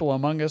the people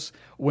among us,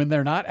 when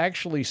they're not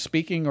actually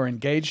speaking or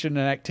engaged in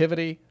an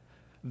activity,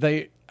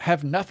 they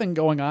have nothing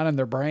going on in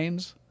their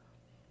brains?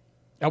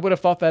 I would have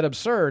thought that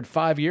absurd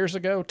 5 years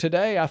ago.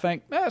 Today, I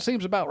think, it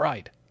seems about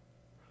right.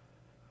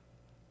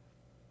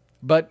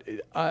 But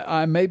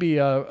I may be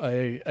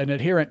an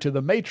adherent to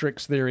the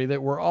Matrix theory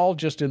that we're all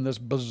just in this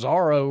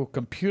bizarro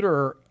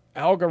computer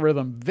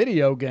algorithm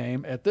video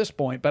game at this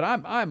point. But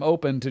I'm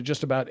open to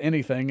just about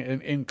anything,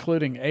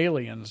 including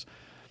aliens.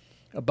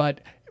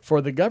 But for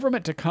the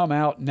government to come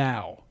out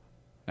now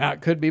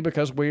it could be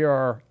because we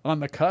are on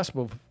the cusp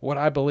of what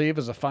I believe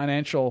is a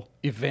financial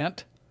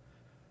event.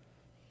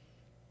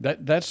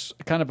 That's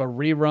kind of a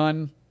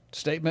rerun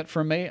statement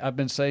from me. I've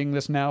been saying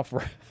this now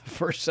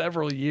for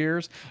several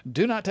years.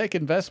 Do not take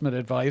investment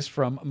advice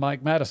from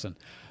Mike Madison.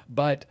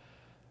 But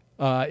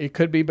it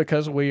could be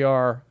because we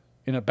are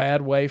in a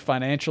bad way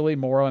financially.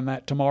 More on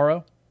that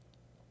tomorrow.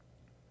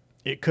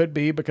 It could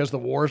be because the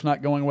war's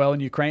not going well in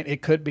Ukraine.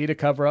 It could be to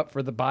cover up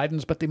for the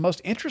Bidens. But the most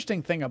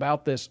interesting thing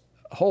about this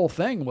whole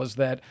thing was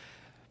that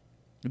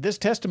this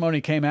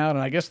testimony came out,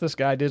 and I guess this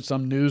guy did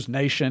some News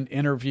Nation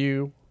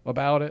interview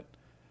about it.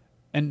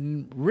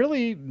 And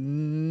really,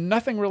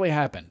 nothing really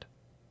happened.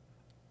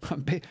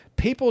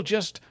 People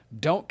just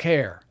don't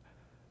care.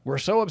 We're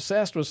so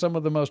obsessed with some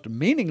of the most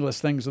meaningless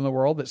things in the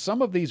world that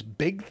some of these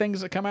big things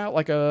that come out,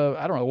 like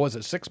I don't know, was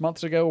it 6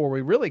 months ago, where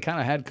we really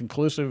kind of had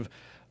conclusive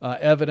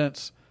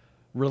evidence,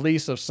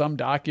 release of some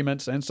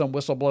documents and some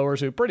whistleblowers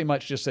who pretty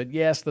much just said,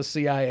 yes, the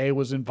CIA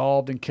was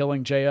involved in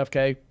killing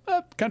JFK.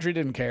 The country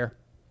didn't care.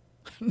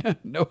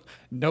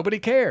 Nobody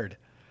cared.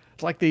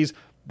 It's like these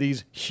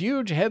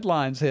huge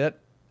headlines hit,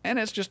 and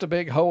it's just a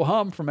big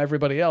ho-hum from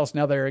everybody else.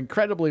 Now they're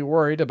incredibly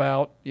worried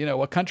about,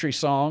 a country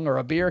song or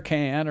a beer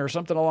can or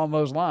something along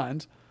those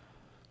lines.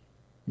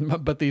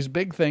 But these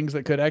big things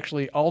that could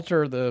actually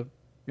alter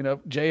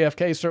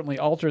JFK certainly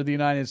altered the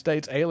United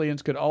States.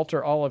 Aliens could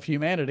alter all of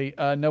humanity.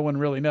 No one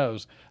really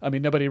knows. I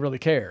mean, nobody really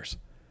cares.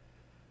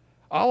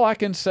 All I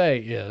can say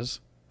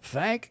is,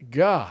 thank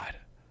God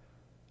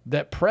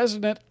that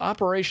President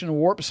Operation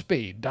Warp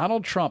Speed,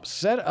 Donald Trump,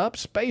 set up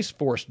Space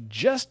Force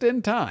just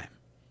in time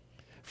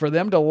for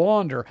them to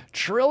launder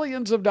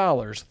trillions of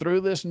dollars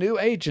through this new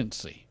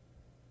agency.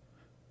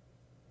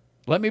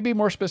 Let me be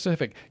more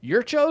specific.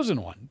 Your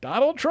chosen one,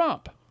 Donald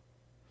Trump,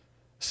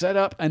 set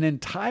up an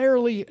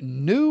entirely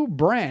new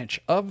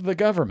branch of the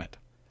government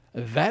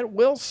that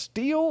will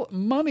steal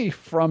money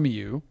from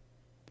you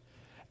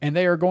And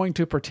they are going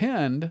to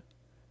pretend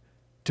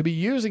to be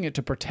using it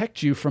to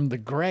protect you from the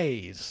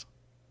grays.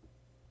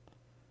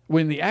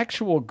 When the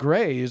actual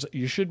grays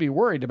you should be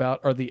worried about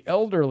are the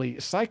elderly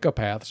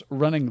psychopaths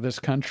running this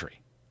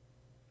country.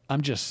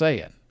 I'm just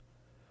saying.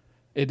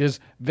 It is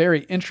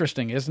very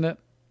interesting, isn't it?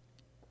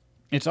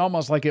 It's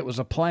almost like it was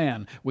a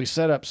plan. We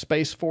set up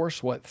Space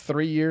Force,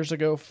 3 years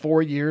ago,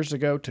 4 years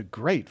ago, to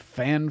great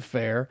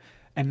fanfare.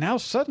 And now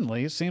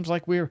suddenly it seems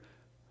like we're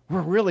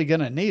really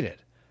going to need it.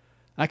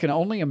 I can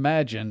only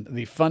imagine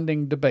the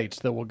funding debates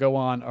that will go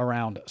on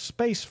around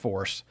Space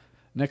Force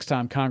next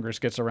time Congress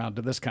gets around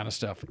to this kind of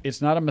stuff.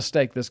 It's not a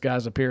mistake this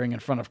guy's appearing in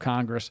front of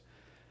Congress.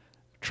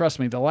 Trust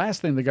me, the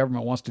last thing the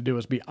government wants to do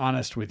is be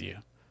honest with you.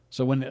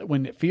 So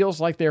when it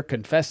feels like they're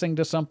confessing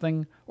to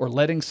something or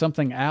letting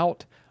something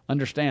out,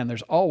 understand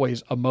there's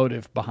always a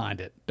motive behind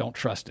it. Don't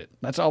trust it.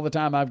 That's all the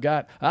time I've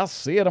got. I'll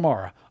see you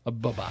tomorrow.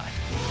 Bye-bye.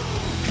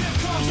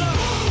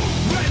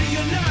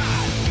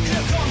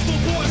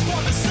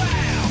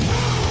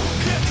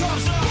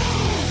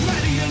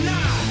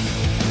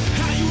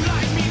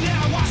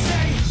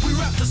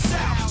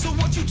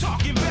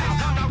 Talking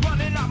about, I'm not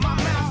running out my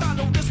mouth. I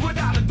know this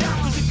without a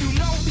doubt. 'Cause if you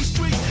know these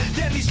streets,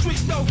 then these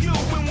streets know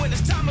you.